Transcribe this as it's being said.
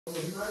من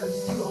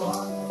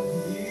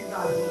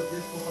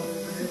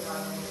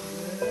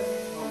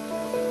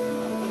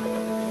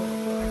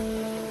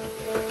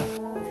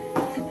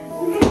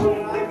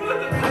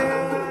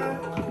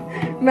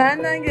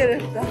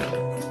نگرفتم.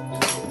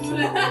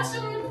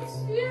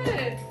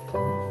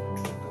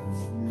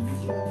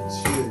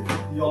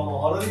 یا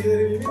ما رو دیگه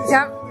داری میبینی؟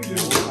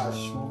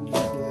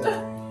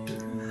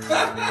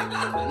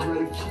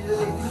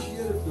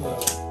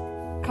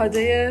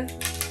 کادوی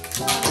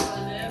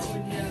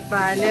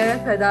بله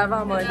پدر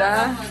و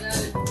مادر.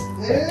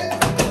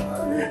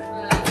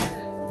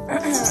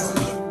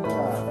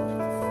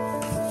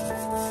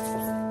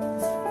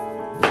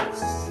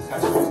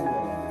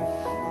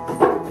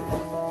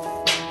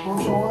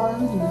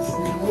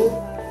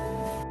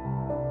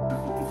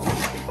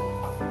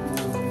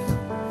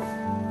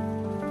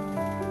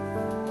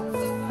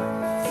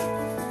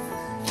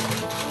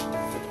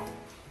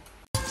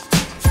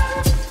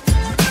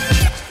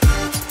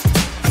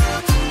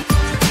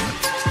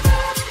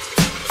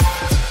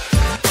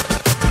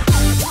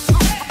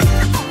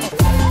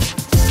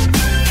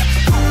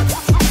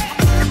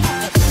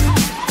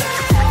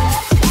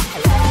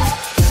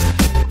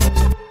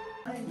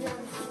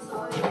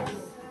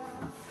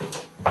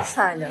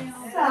 سلام.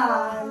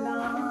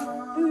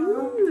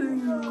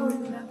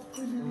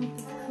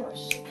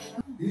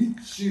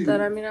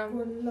 دارم میرم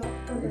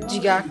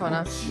جیگر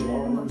کنم.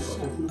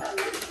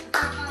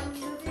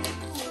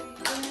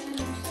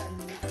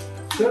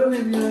 چرا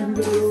نمیای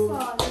بیدارو؟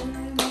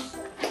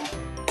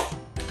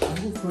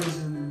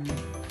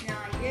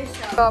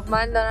 خب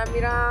من دارم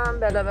میرم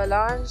بلا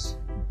بلانج.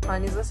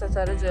 هانیز و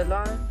ستاره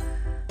جلوان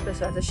به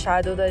صورت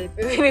شادو دارید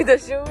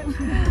ببینیدشون.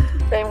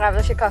 بریم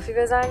قبلش کافی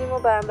بزنیم و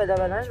برم بلا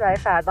بلانج برای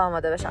فردا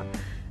آماده بشم.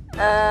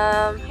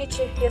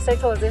 هیچی یه سری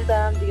توضیح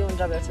دارم دیگه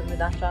اونجا بهتون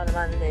میدم. شاید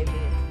من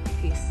نمیبینید.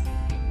 پیس.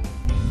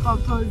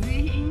 خب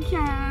توضیح این که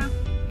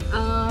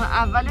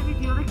اول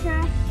ویدیو رو که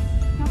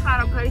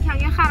خرابکاری کردم.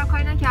 یه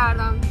خرابکاری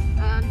نکردم.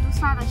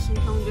 دوست نداشتیم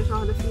که اونجا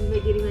شاهد فیلم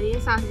بگیریم. یه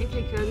صحنه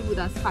تکراری بود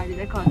از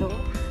خرید کادو.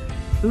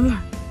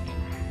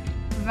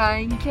 و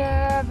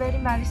اینکه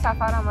بریم برای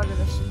سفر آماده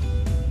بشیم.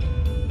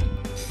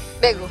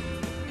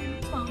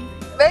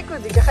 بگو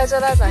دیگه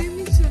خجالت نکن.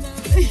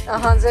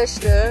 آهان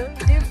زشته؟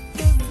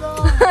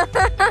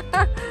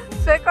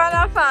 فکر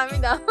کنم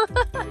فهمیدم.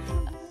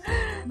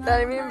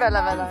 داریم میریم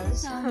بلا بلانج.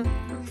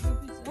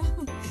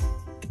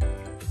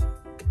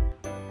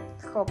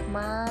 خب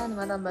من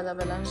اومدم بلا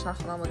بلانج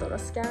نخونم رو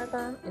درست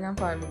کردم. اینم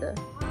فهمیده.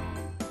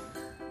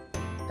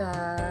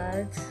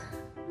 بعد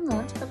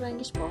چقدر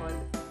رنگش باحاله.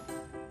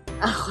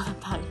 خودم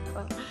تعریف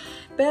کنم.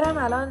 برم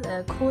الان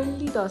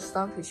کلی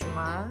داستان پیش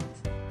اومد.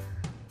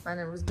 من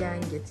امروز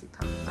گنگ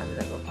تیپم. من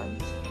نگاه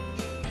کنید.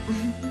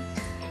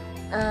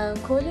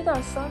 کلی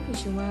داستان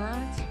پیش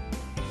اومد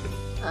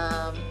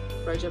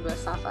راجع به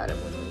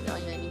سفرمون و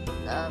اینا. یعنی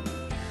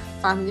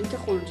فهمیدیم که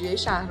خروجی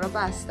شهرها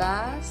بسته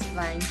است و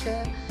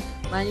اینکه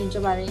من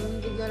اینجا برای این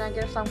ویدیو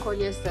نگرفتم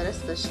کلی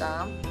استرس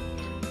داشتم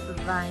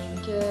و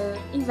اینکه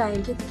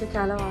دیگه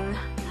کلام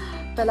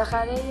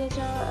بالاخره یه جا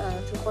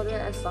تو خود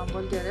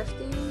استانبول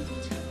گرفتیم.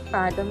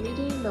 فردا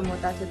میریم به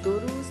مدت 2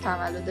 روز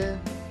تولد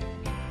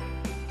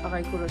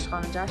آقای کورش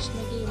خانو جشن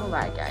میگیریم و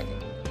برگردیم.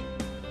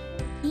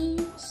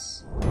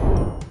 پیس.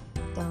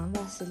 دارم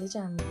وسیله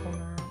جمع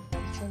میکنم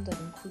ولی چون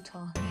داریم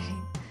کوتاه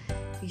میریم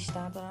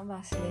بیشتر دارم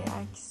وسیله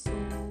عکس و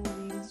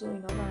ریلز و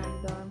اینا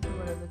برمیدارم که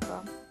با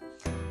ربکا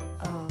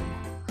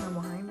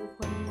هماهنگ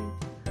بکنیم.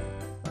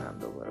 برم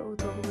دوباره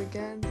اتاقو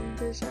بگردیم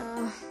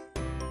بشم.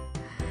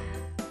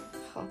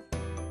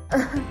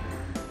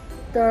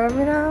 دارم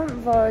میرم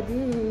وادی.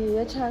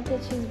 یه چند تا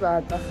چیز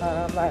باید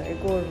بخرم برای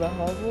گربه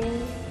ها و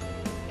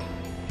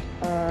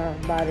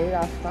برای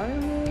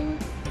رفتنمون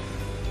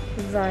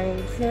و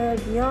اینکه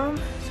بیام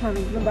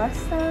چمدون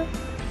بستن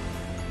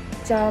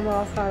جمع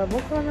آخر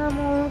بکنم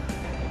و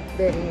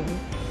بریم.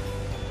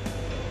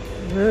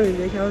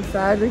 یکم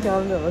سرد یکم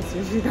لباس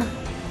پوشیدم.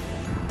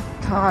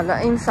 تا حالا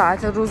این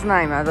ساعت روز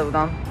نیومده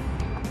بودم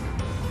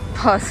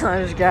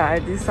پاساژ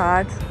گردی.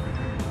 ساعت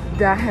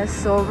 10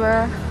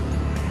 صبح.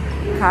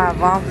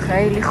 هوام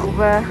خیلی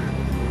خوبه.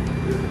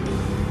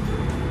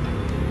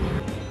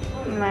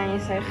 من یه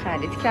سری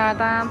خرید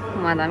کردم.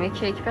 اومدم یه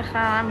کیک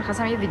بخرم.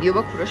 میخواستم یه ویدیو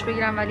با کورش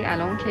بگیرم ولی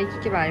الان اون کیکی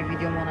که برای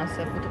ویدیو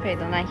مناسب بود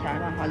پیدا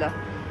نکردم. حالا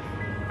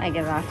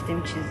اگه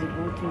رفتیم چیزی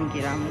بود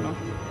میگیرم اونو.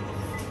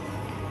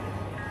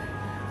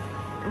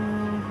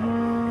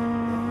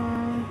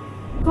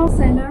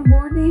 سلر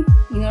بردیم.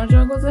 اینا رو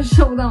جا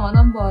گذاشته بودم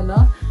آدم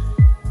بالا.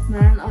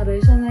 من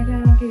آرایشم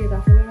نکردم که یه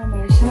دفعه برم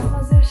برای شب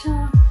حاضر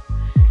شم.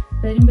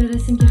 بریم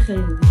برسیم که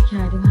خیلی دیگه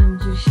کردیم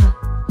همینجوری شب.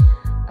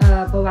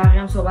 با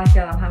بقیه هم صحبت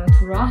کردم همه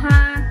تو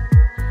راهن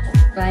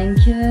و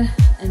اینکه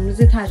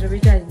امروز تجربه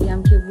جدیدی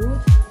هم که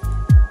بود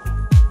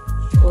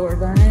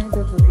بردن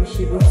 2 تا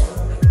پیشی بود.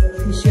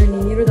 پیشی و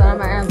نیمی رو دارم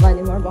برای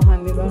اولین بار با هم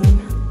میبرم.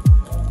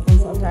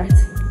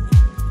 مسافرت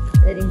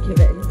بریم که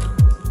بریم.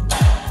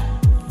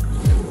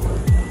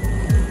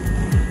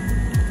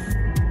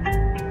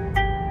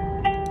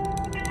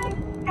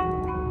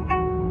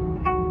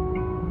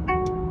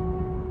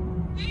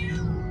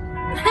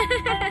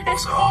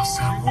 باز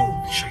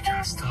آسمون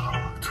شکستا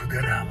تو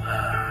دلم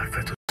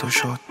حرف تو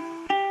شد.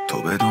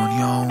 تو به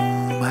دنیا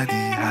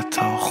اومدی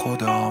حتی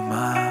خدا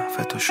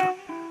محو تو شد.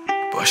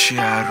 باشی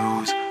هر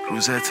روز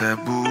روزت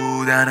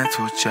بودن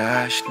تو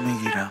جشن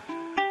میگیرم.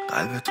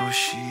 قلب تو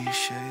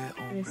شیشه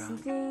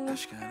عمرم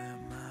تشکنه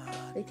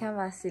من. یکم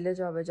وسیله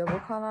جا به جا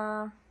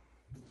بکنم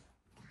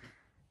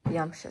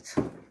بیام شد.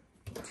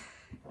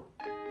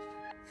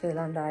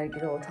 فعلا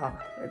درگیر اتاق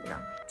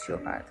ببینم چیو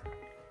برد.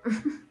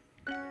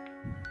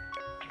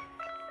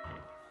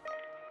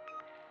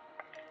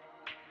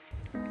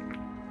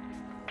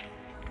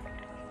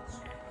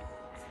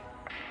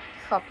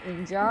 خب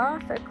اینجا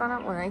فکر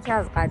کنم اونایی که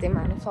از قدیم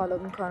منو فالو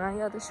میکنن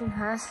یادشون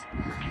هست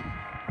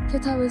که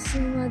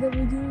تابستون اومده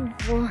بودیم.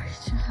 وای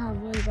چه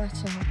هوایی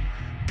بچه ها.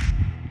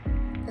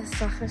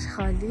 استخرش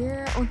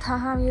خالیه. اون ته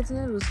هم یه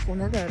دونه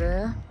روزخونه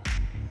داره.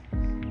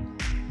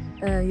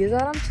 یه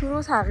دارم تو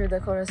رو تغییر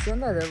دکوراسیون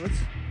داده بود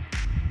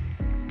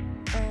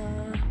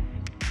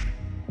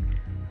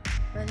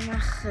ولی من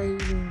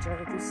خیلی اینجا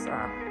رو دوست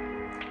دارم.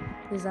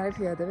 یه ذره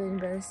پیاده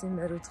برسیم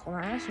به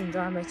رودخونه‌اش.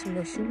 اونجا هم بهتون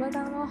نشون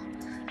بدم و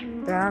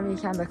برم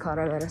یکم به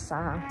کارا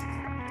برسم.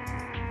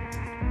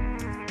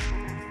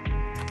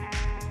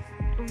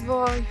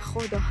 وای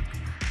خدا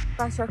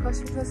بچه کاش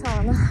میتونستم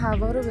الان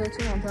هوا رو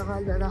بهتون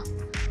انتقال بدم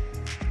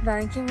و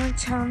اینکه من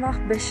چند وقت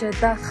به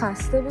شدت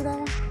خسته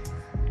بودم و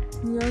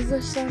نیاز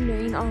داشتم به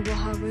این آب و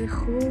هوای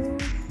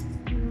خوب.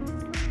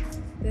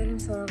 بریم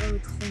سراغ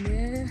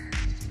رودخونه.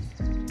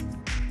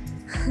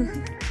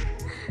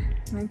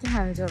 من که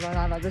همه جا باید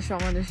عوض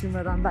شما نشون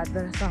بدم بعد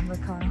برسم به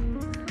کارم.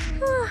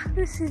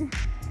 رسیدیم.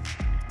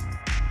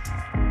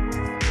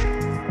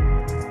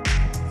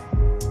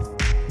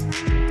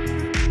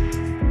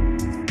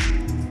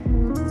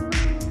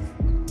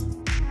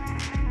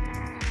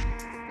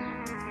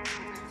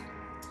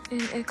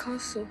 این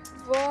اکاسو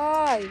وای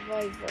وای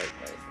وای وای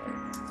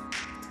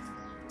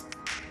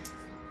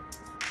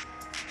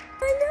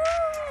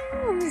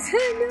وای.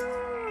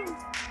 سلام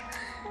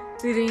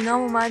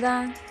بیرینام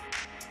اومدن.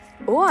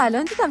 اوه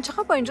الان دیدم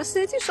چقدر با اینجا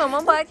سیتی.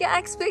 شما باید یه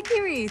عکس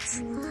بگیرید.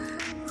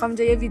 میخوام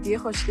اینجا یه ویدیو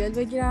خوشگل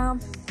بگیرم.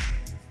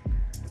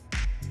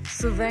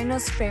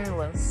 سوورنوس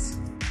پرلس.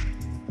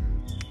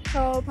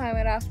 خب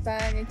همه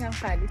رفتن یکم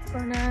خرید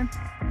کنن.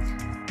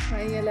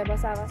 من یه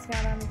لباس عوض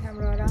کردم یکم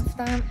راه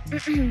رفتم.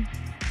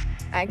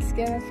 عکس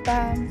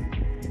گرفتم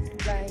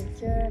و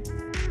اینکه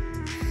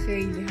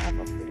خیلی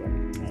هوا خوبه.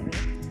 یعنی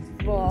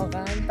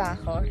واقعا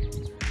بهار.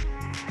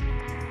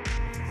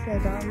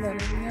 صدام داره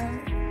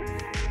میاد.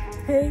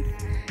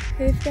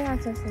 حیف که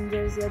نتونستیم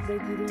جرزیات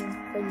بگیریم.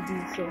 خیلی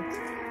دیر شد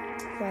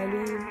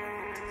ولی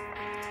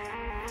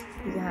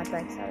دیگه حد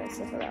اکثر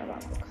استفاده رو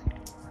بکنم.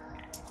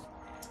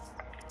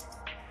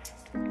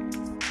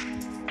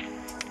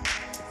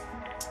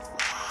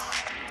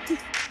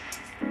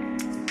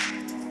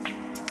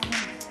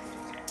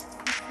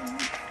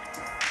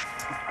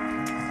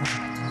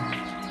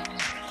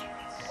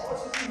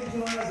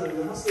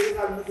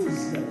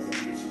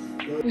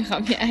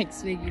 میخوام یه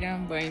عکس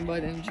بگیرم با این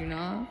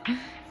بادمجونا.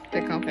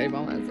 بکنم خیلی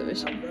با مزه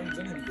بشه.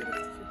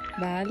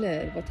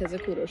 بله با تزه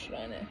کورش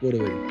رانه. برو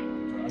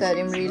بریم.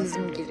 داریم ریلز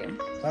میگیریم.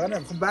 فقط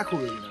نمیخوام بک رو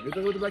ببینم. یه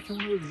دقیقه بکمون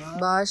رو ببینم.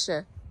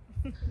 باشه.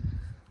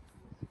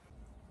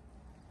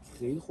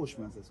 خیلی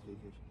خوشمزه است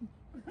کیکش.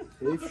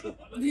 حیف شد.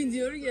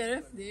 ویدیو رو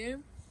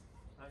گرفتیم.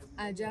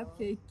 عجب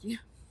کیکی.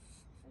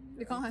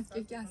 بکنم از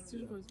کیک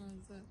اصلیش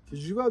خوشمزه.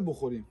 چجوری باید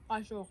بخوریم؟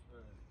 قاشق.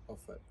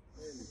 آفرین.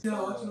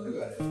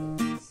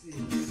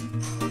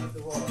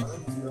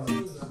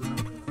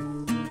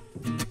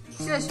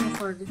 چیش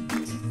میخوردی؟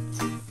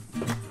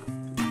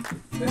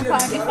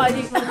 مکانی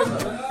خالی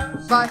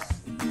باش.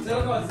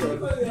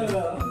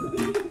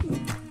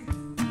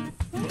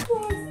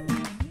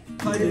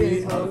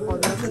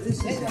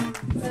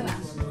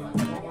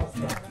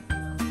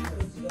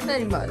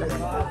 بریم بالا.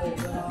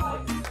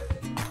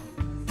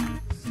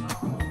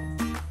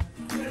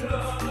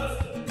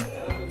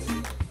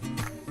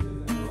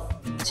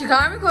 چی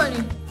کار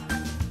میکنی؟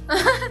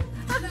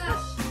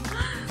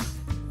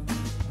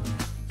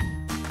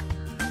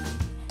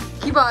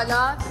 کی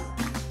بالا؟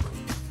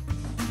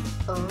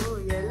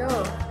 اوه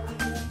یلو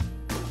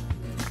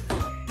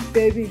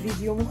بیبی.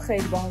 ویدیومون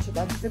خیلی باحال شد.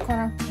 فکر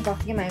کنم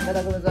وقتی که من این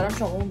ویدیو بذارم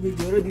شما اون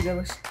ویدیو رو دیده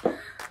باشید.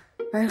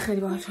 ولی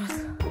خیلی باحال شد.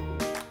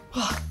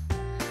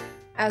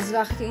 از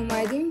وقتی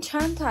اومدیم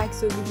چند تا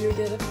عکس و ویدیو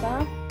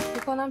گرفتم.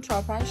 فکر کنم 4-5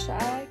 تا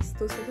عکس، 2-3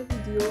 تا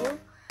ویدیو.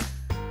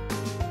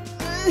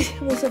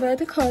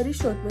 مسافرت کاری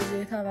شد با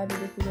جای تولد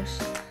کورش.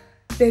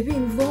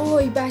 ببین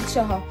وای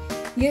بچه ها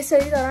یه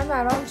سری دارن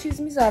برام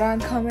چیز میذارن،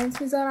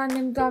 کامنت میذارن،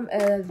 نمیدونم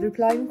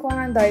ریپلای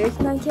میکنن،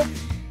 دایرکت میگن که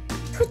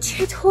تو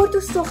چطور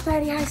دوست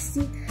دختری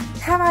هستی؟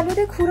 تولد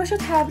کورش رو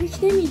تبریک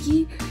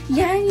نمیگی؟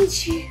 یعنی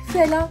چی؟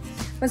 فلان.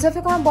 مثلا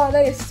فکر کنم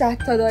بالای 100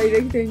 تا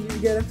دایرکت اینجوری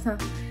گرفتم.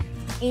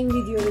 این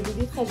ویدیو رو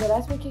دیدید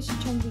خجالت بکشید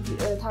چون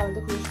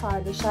تولد کورش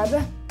فردا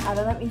شبه.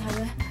 الانم این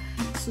همه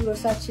سور و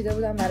صد چیده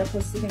بودم برای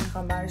پستی که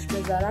میخوام براش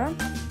بذارم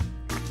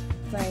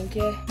و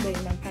اینکه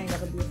بریم 5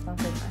 دقیقه بیفتم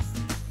خیلی هست.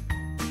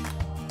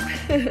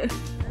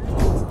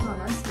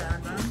 تماس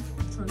کردم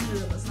چون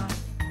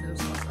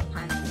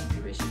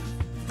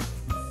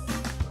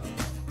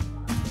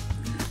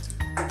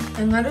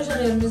انقدرش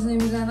قرمز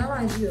نمیزنم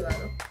عجیبه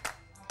برام.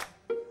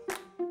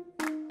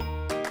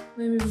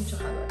 نمیدونم چه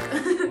خبره.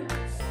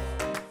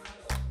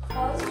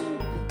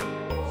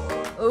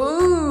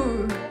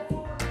 اوه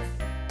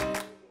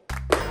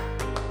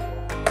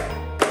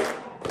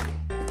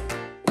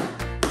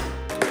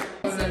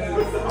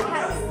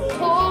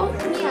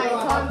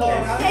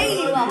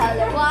خیلی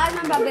باحاله. باید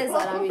من باید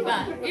بذارم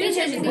این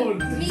چه چیزی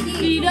میگی؟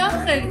 پیدا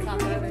خیلی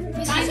خبره.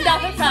 این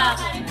دفعه فرق.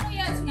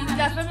 این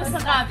دفعه مثل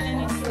قبلی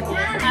نیست.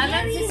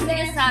 الان کسی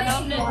دیگه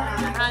سلام نمیکنه.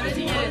 همه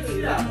دیگه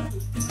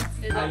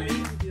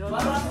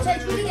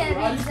چجوری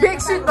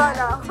بکشید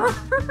بالا.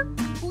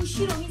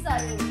 گوشی رو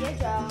میذاریم یه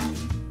جا.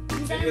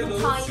 میذاریم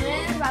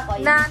تایمر و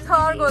قایم. نه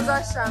تار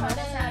گذاشتم.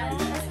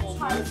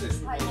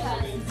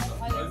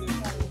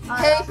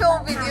 حیف اون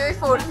ویدیوی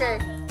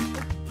 4K.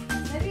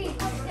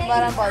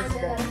 برام بازی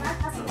ده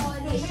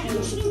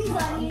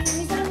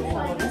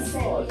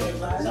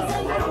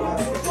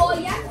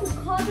باید تو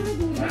کادو رو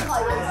دوری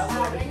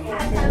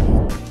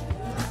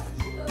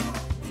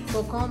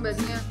بکن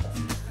ببینیم.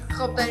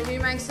 خب داریم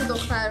میریم عکس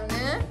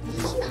دخترونه.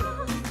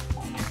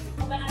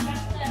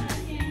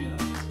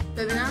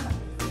 ببینم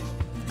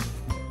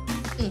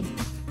این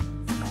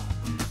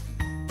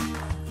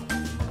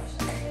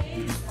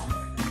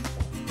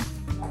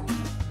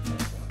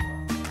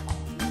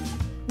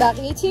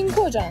بقیه تیم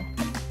کجا؟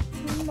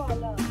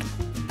 بالا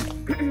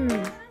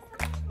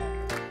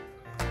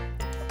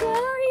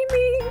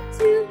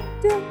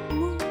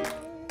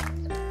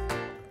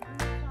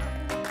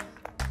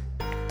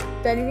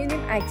داریم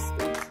میریم عکس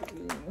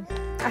بگیریم.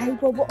 ای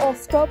بابا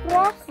آفتاب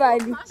رفت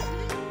ولی.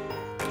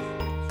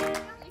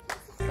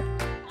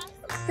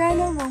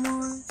 سلام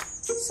مامان.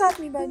 شب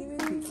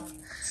میبریم.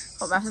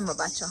 خب رفتیم با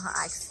بچه ها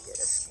عکس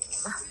گرفتیم.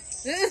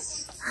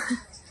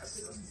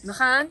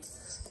 میخند؟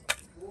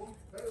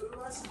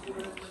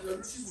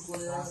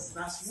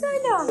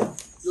 سلام.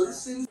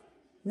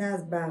 نه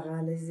از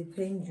بغل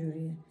زیپه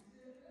اینجوریه.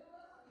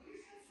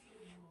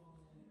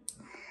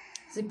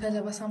 زیپ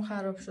لباسم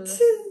خراب شده.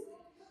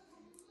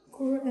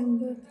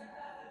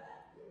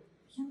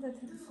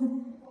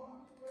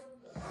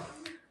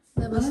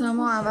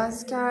 لباسم رو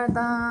عوض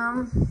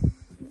کردم.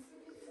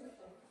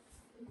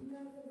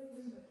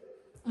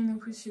 اینو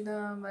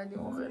پوشیدم ولی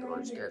اون خیلی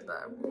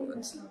خوشگل‌تر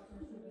بود.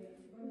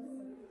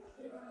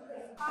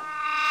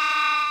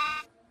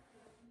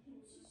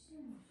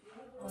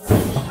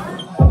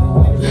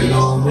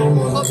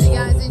 خب دیگه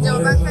از اینجا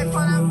بعد فکر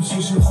کنم از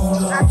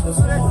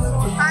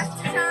حضورتون پس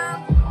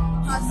میشم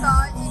تا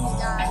ساعتی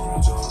دیگر.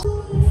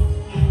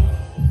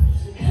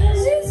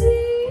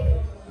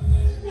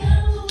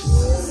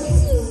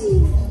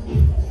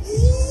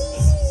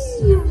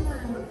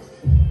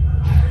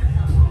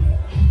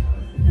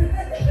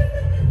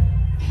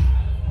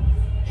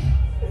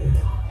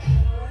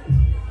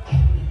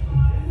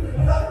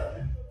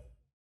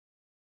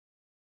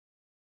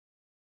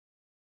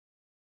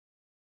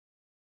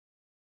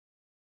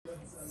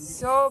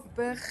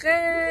 صبح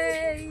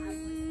خیر.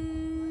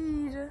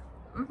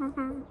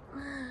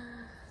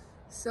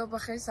 صبح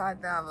خیر.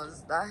 ساعت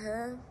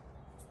 12.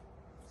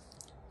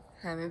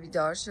 همه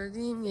بیدار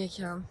شدیم.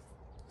 یکم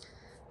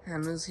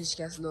هنوز هیچ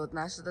کس لود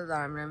نشده.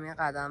 دارم میرم یه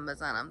قدم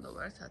بزنم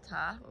دوباره تا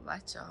ته با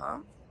بچه ها.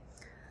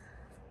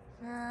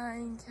 و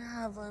اینکه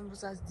هوا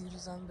امروز از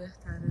دیروزم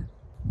بهتره.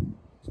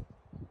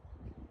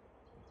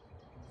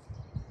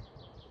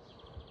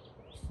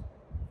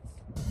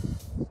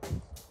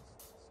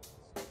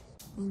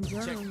 اینجا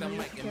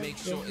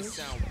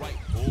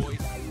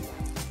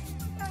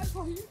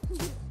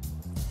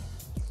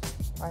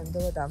بنده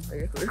با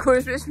دمپایی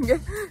کورش بهش میگه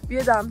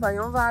بیا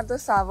دمپاییمو وردا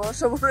سوار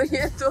شو برو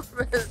یه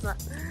دور بزن.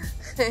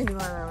 خیلی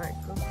منم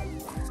کن.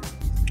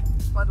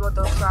 ما با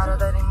دخترها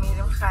داریم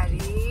میریم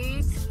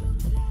خرید.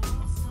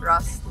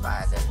 راست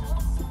بعده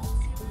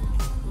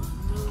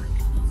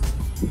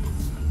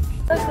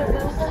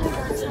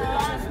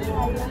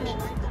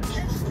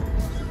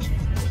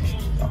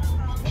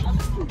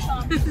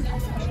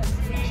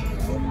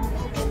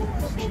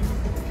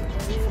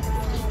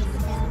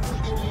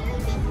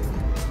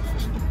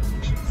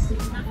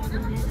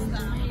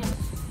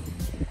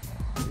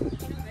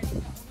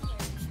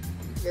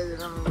یه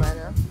دونه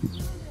مبرم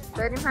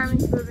بریم همین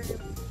ببینیم.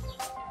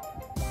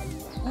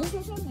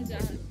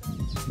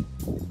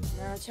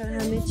 نه چرا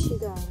همه چی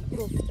داره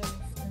گفته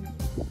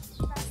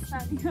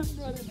بستنی هم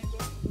داره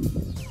نگاه.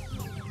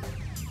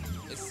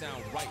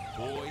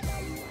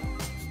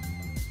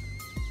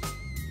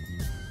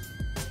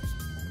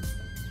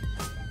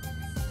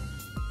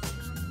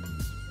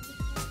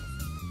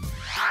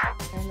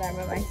 من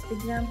دارم عکس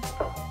بگیرم.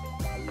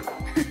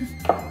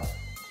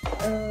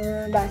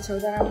 بچه ها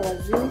دارم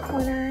بازی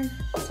میکنن.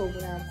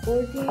 صبحونم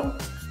خوردیم.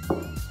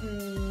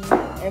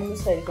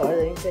 امروز خیلی کار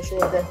داریم که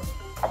شده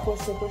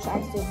پشت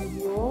عکس و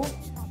ویدیو.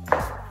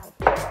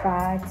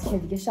 بعد که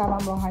دیگه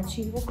شبم راحت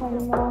چیل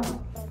بکنیم و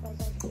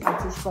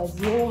آتیش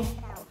بازی رو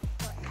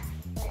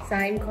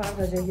سعی میکنم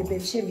تا جایی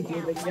بشه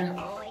ویدیو بگیرم.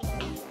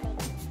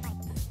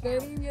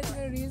 بریم یه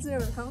دونه ریز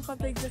رو میخواد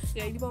بگیره.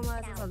 خیلی با مزه.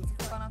 حالا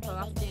فکر کنم تا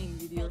وقتی این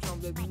ویدیو شما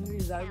ببینیم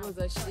ریزه رو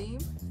گذاشتیم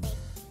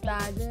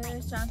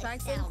بعدش چند تا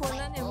عکس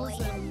کلا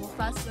امروز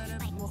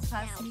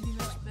مختص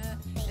میدیمش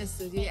به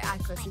استودیوی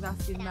عکاسی و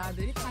فیلم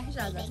برداری. تهش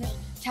البته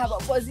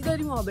کباب بازی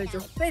داریم آبجو.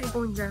 بریم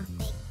اونجا.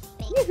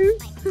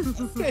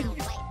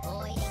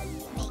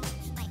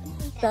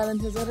 در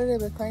انتظار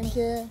ربکاییم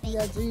که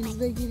بیاد ریلز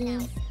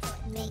بگیریم.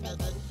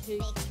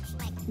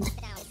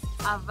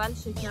 اول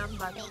شکم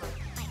بعد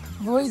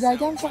وای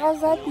دگم چقدر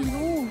زد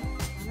بیرون.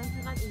 الان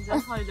چقدر اینجا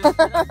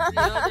هایلایترم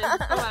زیاده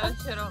تو برای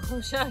چراغ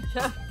روشن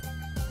کرد.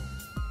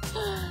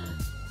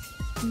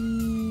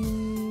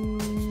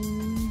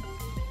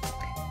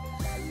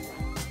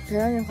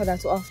 پیدا خدا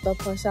تو آفتاب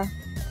پاشم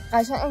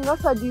قشنگ انگار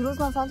تا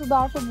دیروز مثلا تو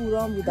برف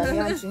بوران بودم.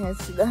 یه همچین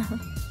حسی دارم.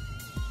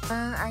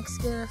 من عکس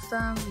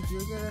گرفتم، ویدیو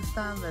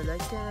گرفتم،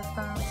 ولاگ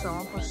گرفتم.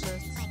 شما پشت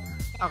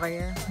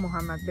آقای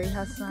محمد بی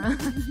هستن.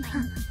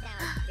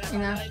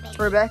 اینم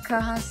ربکا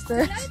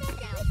هسته.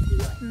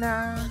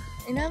 نه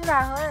اینم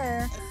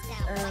رها.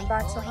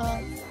 بچه ها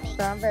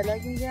دارم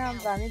ولاگ میگیرم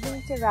و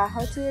میبینید که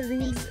رها توی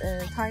ریلز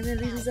تایم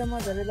ریلز ما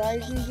داره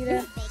لایو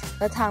میگیره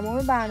و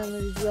تمام برنامه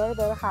ریزی ها رو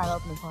داره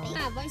خراب میکنه.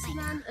 نه وایسی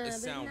من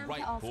ببینم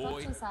که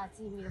آفتاب چه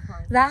ساعتی میره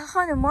پایین. رها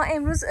خانم ما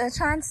امروز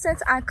چند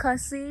ست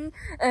عکاسی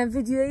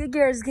ویدیوی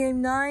گرلز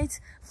گیم نایت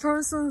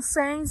فرانسون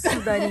سینس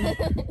داریم.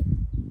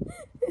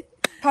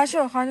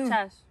 پاشو خانم.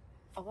 چشم.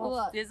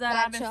 آقا یه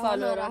ذره به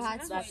فالوورات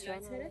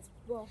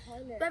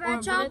به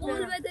بچه‌ها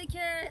قول بده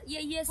که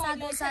یه ساعت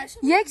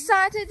یک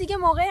ساعت دیگه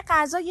موقع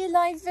غذا یه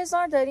لایو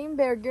بذار داریم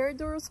برگر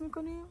درست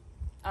میکنیم.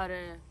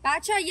 آره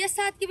بچه‌ها یه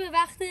ساعت که به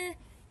وقت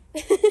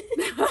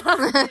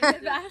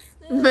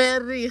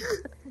بریخ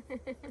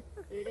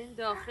بریم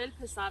داخل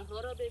پسرها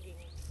رو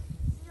ببینیم.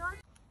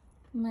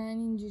 من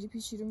اینجوری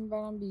پیشی رو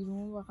میبرم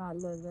بیرون و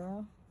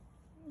قلاده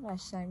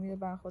قشنگ میره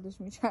بر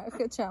خودش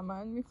میچرخه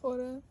چمن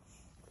میخوره.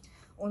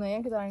 اونایی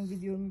هم که دارن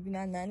ویدیو رو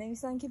میبینن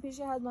ننویسن که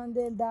پیشی حتما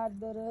دل درد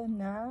داره.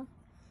 نه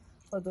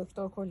با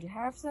دکتر کلی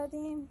حرف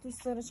زدیم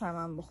دوست داره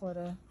چمن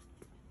بخوره.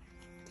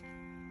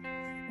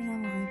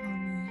 اینم آقای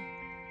پامی.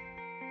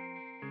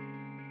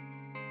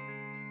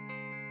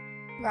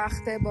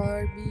 وقت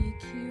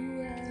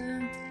باربیکیوه.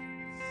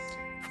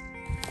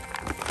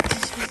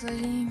 آتیش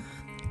بذاریم.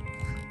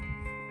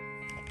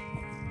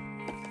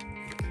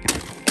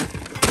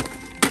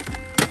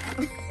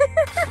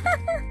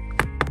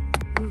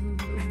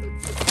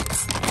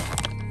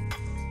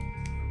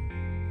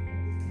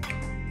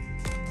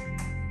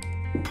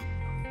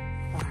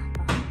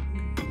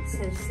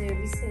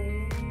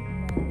 سرویسه.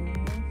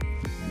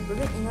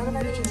 ببین اینا رو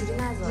ولی اینجوری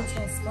نذار.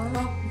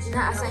 نه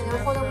اصلا اینا رو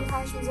خودمون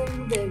پخش میذاریم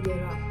رو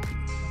برگرها.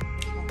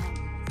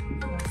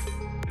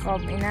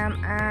 خب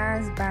اینم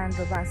از بند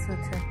و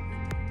بساط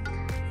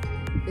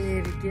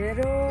برگر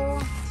رو.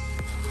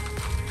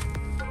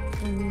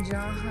 اینجا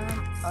هم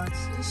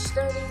آتیش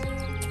داریم.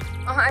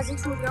 آها از این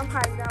توری هم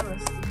خریدم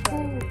راستی.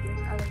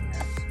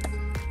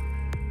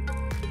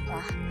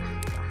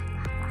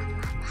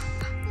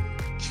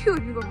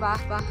 کیوت میگو به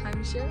به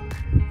همیشه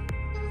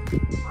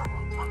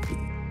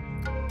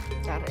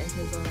در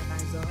انتظار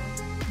غذا.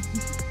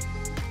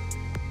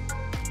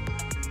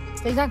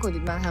 فکر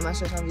نکنید من همش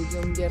داشتم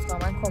ویدیو میگرفتم.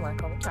 من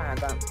کمکامو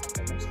کردم.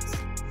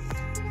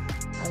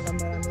 الان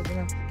برم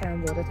ببینم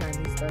کم بوده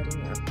تمیز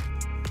داریم یا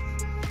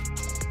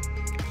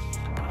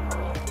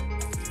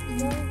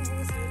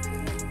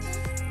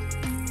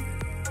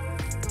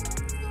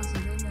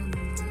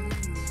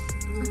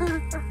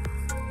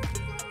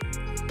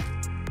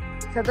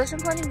صداشون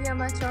کنیم بیان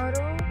بچه ها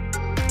رو.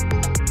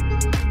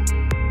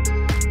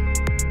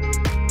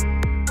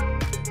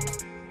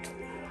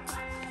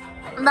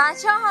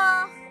 بچه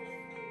ها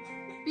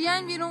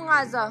بیاین بیرون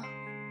غذا.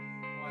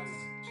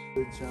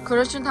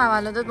 کورشون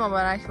تولدت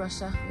مبارک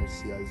باشه.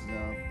 مرسی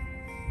عزیزم.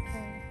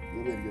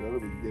 یه برگرها رو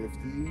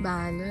گرفتی؟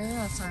 بله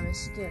از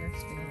همشی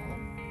گرفتیم.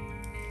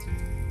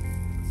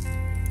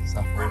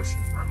 صفا باشه.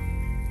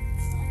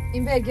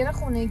 این برگر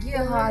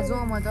خونگیه ها از اون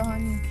آماده ها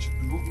نیم.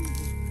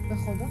 به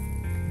خدا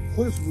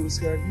خودتون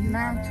درست کردی؟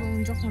 نه تو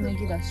اونجا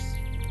خونگی داشت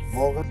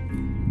واقعا.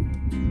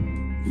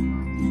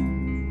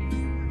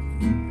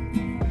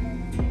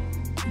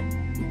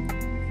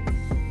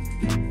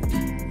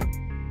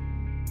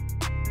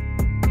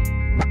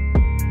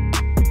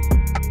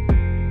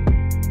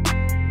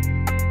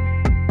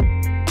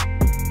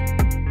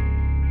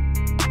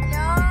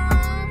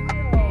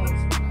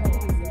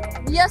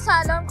 بیا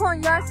سلام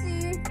کن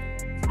یاسی.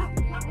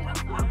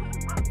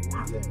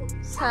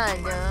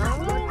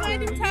 سلام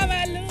اومدیم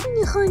تولد.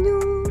 اینی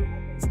خانوم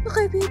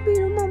میخوای بیاد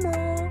بیرون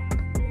ماما.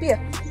 بیا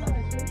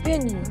بیا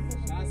نینو.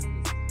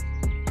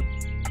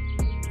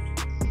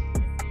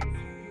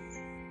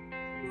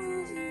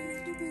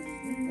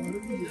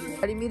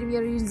 میریم یه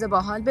ریلز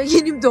باحال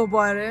بگیریم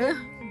دوباره.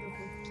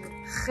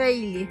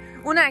 خیلی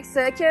اون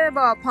عکسه که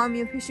با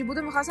پامی و پیشی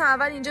بوده میخواستم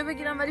اول اینجا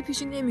بگیرم ولی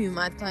پیشی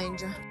نمیومد تا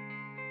اینجا.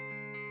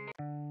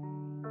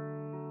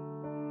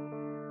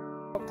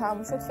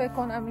 تموم شد فکر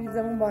کنم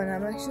ریزمون با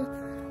نمک شد.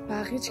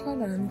 بقیه چیکار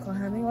دارن میکنن؟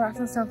 همه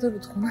رفتن سمت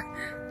رودخونه.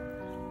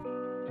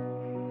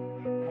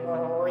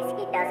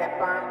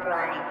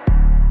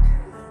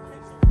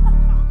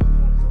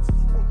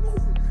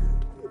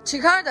 چی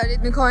کار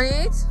دارید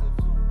میکنید؟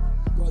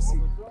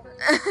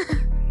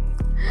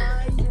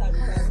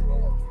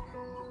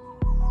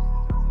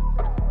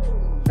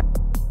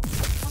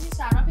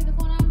 شهرمن پیدا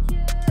کنم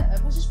که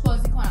پشتش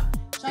بازی کنم.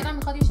 شاید هم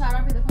میخواد یه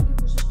شهرمن پیدا کنم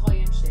که پشتش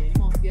قایم شه، یعنی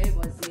مافیای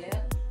بازیه.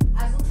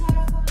 از اون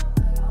طرف هم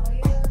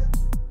آقای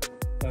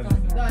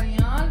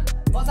دانیال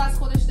باز از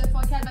خودش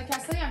دفاع کرد و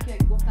کسایی هم که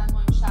گفتن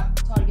ما این شب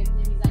تارگت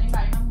نمیزنیم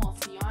برای من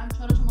مافیان،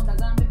 چون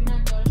منتظرم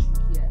ببینم یارش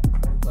کیه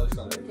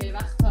که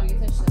وقت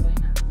تارگت اشتباهی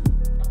نکنه.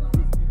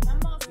 من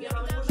مافیا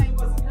بودم.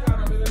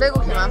 بگو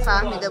که من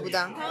فهمیده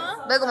بودم.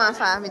 بگو من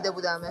فهمیده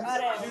بودم.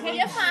 آره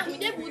هلیا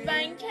فهمیده بود و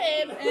اینکه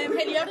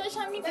هلیا رو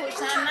داشتم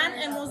می‌کشتم.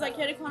 من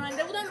مذاکره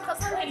کننده بودم،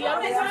 می‌خواستم هلیا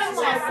رو بزنم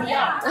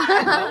مافیا.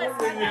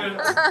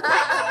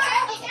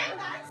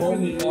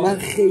 من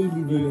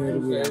خیلی وینر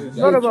بودم.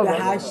 برو بابا.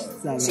 8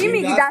 زدم. چی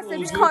میگی؟ دست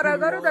پیش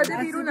کاراگاه رو داده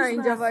بیرون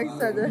اینجا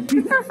وایساده.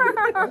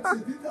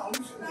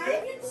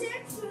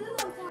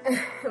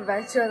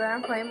 بچه‌ها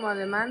دارن پایین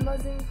مال من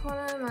بازی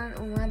میکنن. من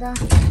اومدم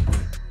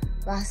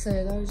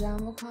وسایل رو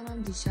جمع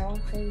بکنم. دیشبم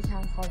خیلی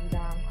کم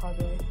خوابیدم.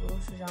 کادوی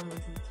کورش رو جمع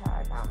جور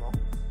کردم و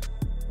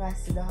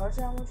وسیله ها رو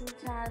جمع جور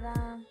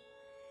کردم.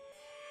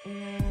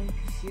 اینم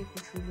پیشی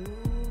کوچولو،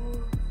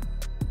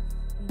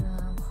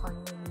 اینم خانم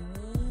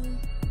مینی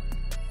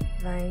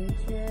و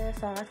اینکه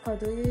فقط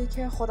کادویی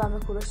که خودم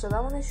به کورش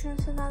دادم و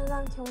نشونتون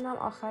ندادم که اونم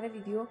آخر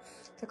ویدیو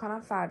فکر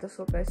کنم فردا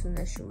صبح بهتون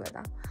نشون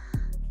بدم.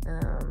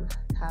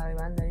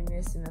 تقریبا داریم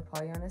میرسیم به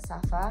پایان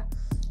سفر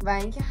و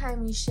اینکه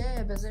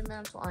همیشه بذاریم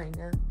برم تو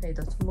آینه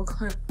پیداتون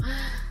بکنم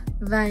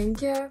و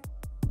اینکه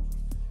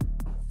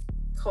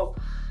خب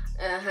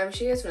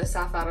همیشه یه تونه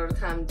سفرها رو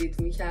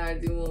تمدید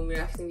میکردیم و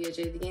میرفتیم یه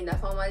جای دیگه. این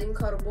دفعه آمدیم این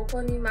کار رو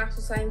بکنیم،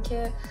 مخصوصا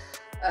اینکه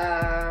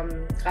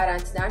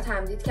قرنطینه رو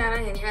تمدید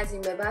کردن، یعنی از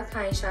این به بعد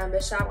پنجشنبه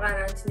شب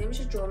قرنطینه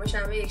میشه، جمعه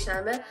شنبه یک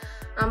شنبه.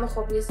 اما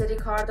خب یه سری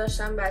کار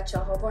داشتم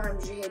بچه‌ها با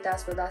همینجوری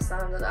دست به دست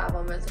هم داد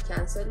عوامل تا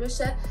کنسل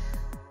بشه.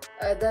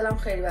 دلم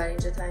خیلی برای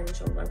اینجا تنگ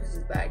میشه، امیدوارم که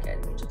زود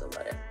برگردیم اینجا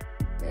دوباره.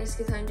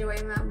 مرسی که تا اینجا با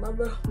این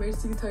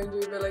مرسی که تا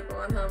اینجا بلایک با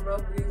من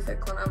همراه بودید. فکر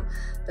کنم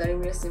داریم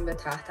میرسیم به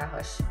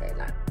ته‌ته‌هاش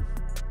فعلا.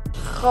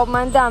 خب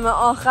من دم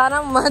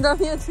آخرم اومدم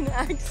یه دونه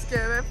عکس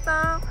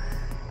گرفتم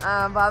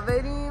و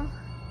بریم.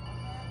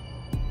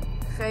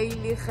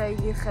 خیلی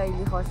خیلی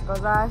خیلی خوش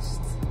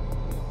گذشت.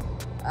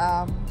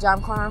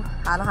 جمع کنم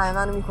الان همه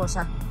منو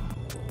میکشن.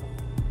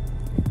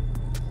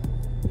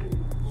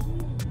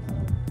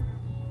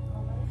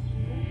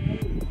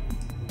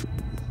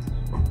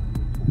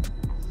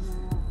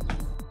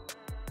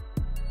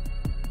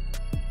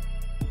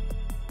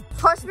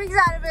 خوش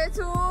میگذره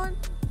بهتون؟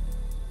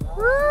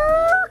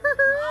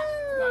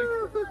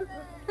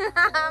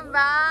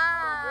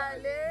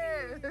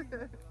 بله.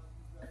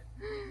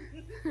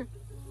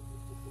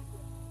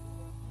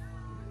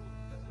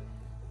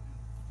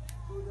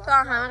 تو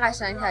همه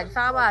قشنگ تری،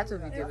 فقط باید تو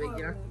ویدیو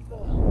بگیرم.